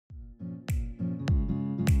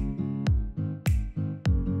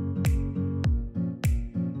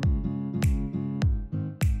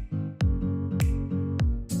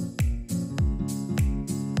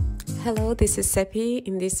Hello, this is Sepi.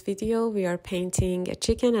 In this video, we are painting a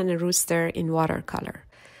chicken and a rooster in watercolor.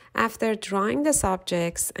 After drawing the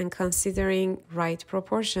subjects and considering right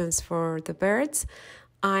proportions for the birds,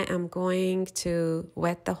 I am going to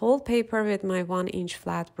wet the whole paper with my 1-inch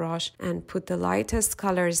flat brush and put the lightest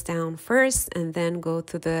colors down first and then go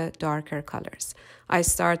to the darker colors. I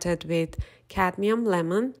started with cadmium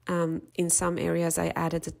lemon. In some areas I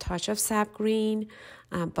added a touch of sap green,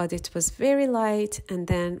 but it was very light. And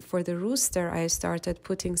then for the rooster, I started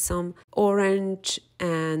putting some orange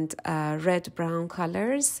and red-brown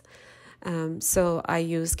colors. So I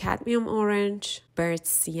use cadmium orange, burnt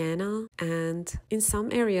sienna, and in some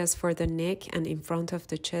areas for the neck and in front of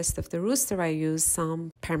the chest of the rooster, I use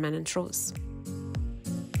some permanent rose.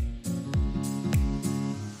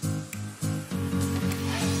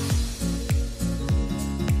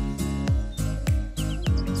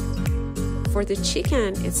 For the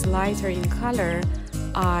chicken, it's lighter in color.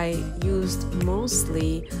 I used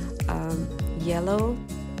mostly yellow.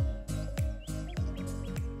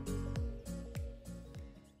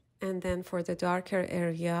 And then for the darker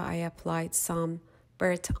area, I applied some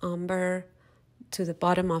burnt umber to the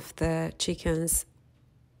bottom of the chicken's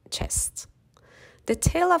chest. The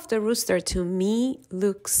tail of the rooster to me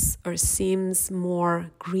looks or seems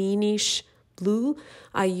more greenish blue.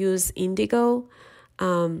 I use indigo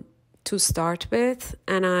to start with,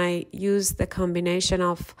 and I use the combination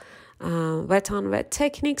of wet on wet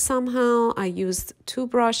technique somehow. I used 2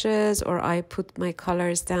 brushes, or I put my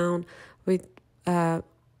colors down with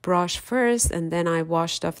brush first and then I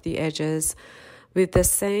washed off the edges with the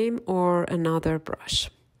same or another brush.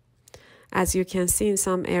 As you can see, in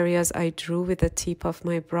some areas I drew with the tip of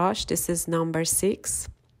my brush. This is number 6.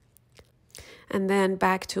 And then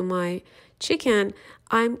back to my chicken,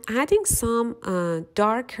 I'm adding some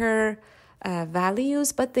darker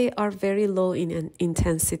values, but they are very low in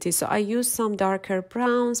intensity. So I used some darker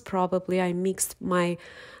browns. Probably I mixed my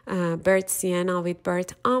burnt sienna with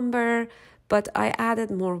burnt umber, but I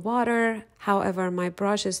added more water. However, my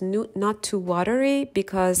brush is not too watery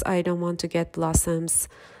because I don't want to get blossoms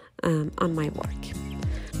on my work.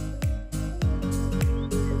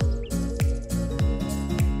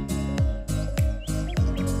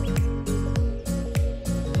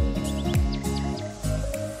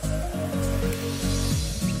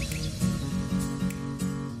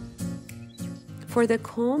 For the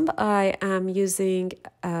comb, I am using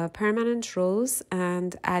permanent rose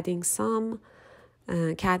and adding some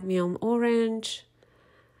cadmium orange.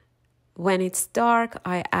 When it's dark,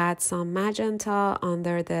 I add some magenta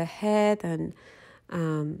under the head and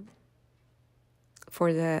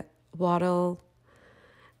for the wattle.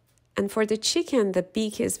 And for the chicken, the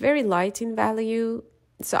beak is very light in value,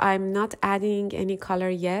 so I'm not adding any color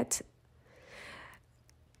yet.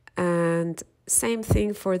 And same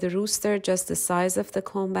thing for the rooster, just the size of the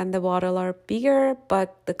comb and the wattle are bigger,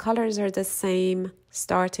 but the colors are the same,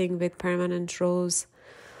 starting with permanent rose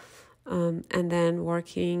and then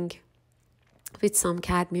working with some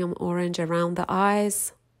cadmium orange around the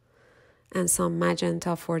eyes and some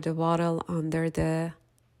magenta for the wattle under the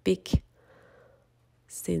beak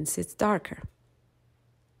since it's darker.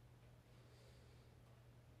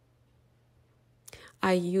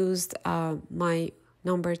 I used my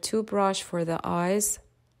number 2 brush for the eyes,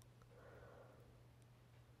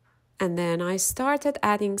 and then I started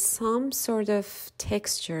adding some sort of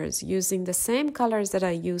textures using the same colors that I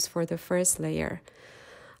used for the first layer.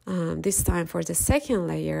 This time for the second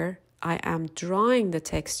layer, I am drawing the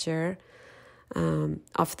texture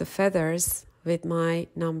of the feathers with my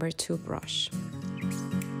number 2 brush.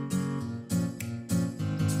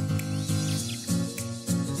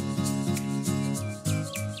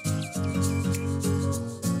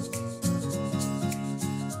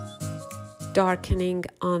 Darkening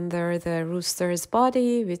under the rooster's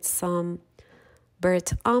body with some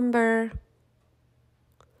burnt umber,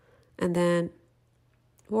 and then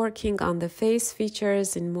working on the face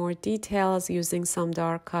features in more details using some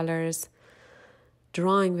dark colors,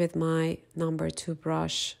 drawing with my number 2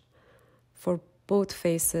 brush for both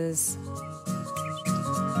faces.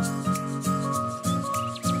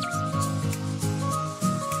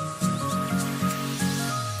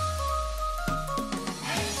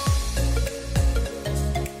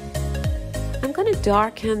 I'm going to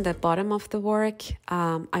darken the bottom of the work.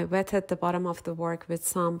 I wetted the bottom of the work with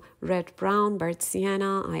some red-brown burnt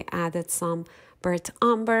sienna. I added some burnt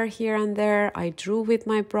umber here and there. I drew with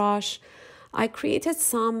my brush. I created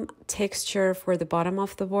some texture for the bottom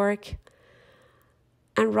of the work.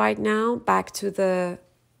 And right now, back to the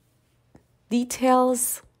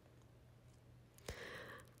details.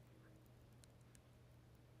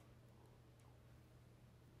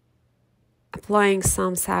 applying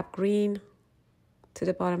some sap green to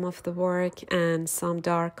the bottom of the work and some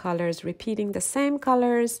dark colors, repeating the same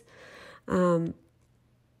colors, burnt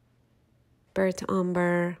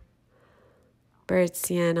umber, burnt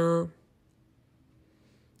sienna,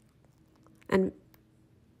 and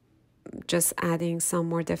just adding some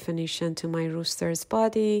more definition to my rooster's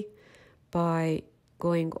body by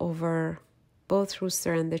going over both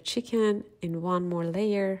rooster and the chicken in one more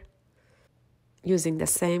layer using the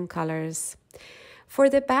same colors. For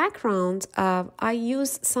the background, I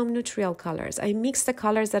used some neutral colors. I mixed the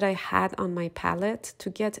colors that I had on my palette to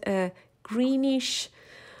get a greenish,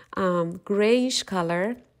 grayish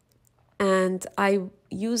color, and I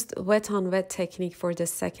used wet on wet technique for the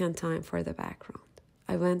second time for the background.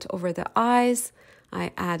 I went over the eyes,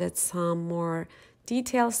 I added some more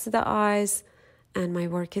details to the eyes, and my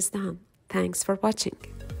work is done. Thanks for watching.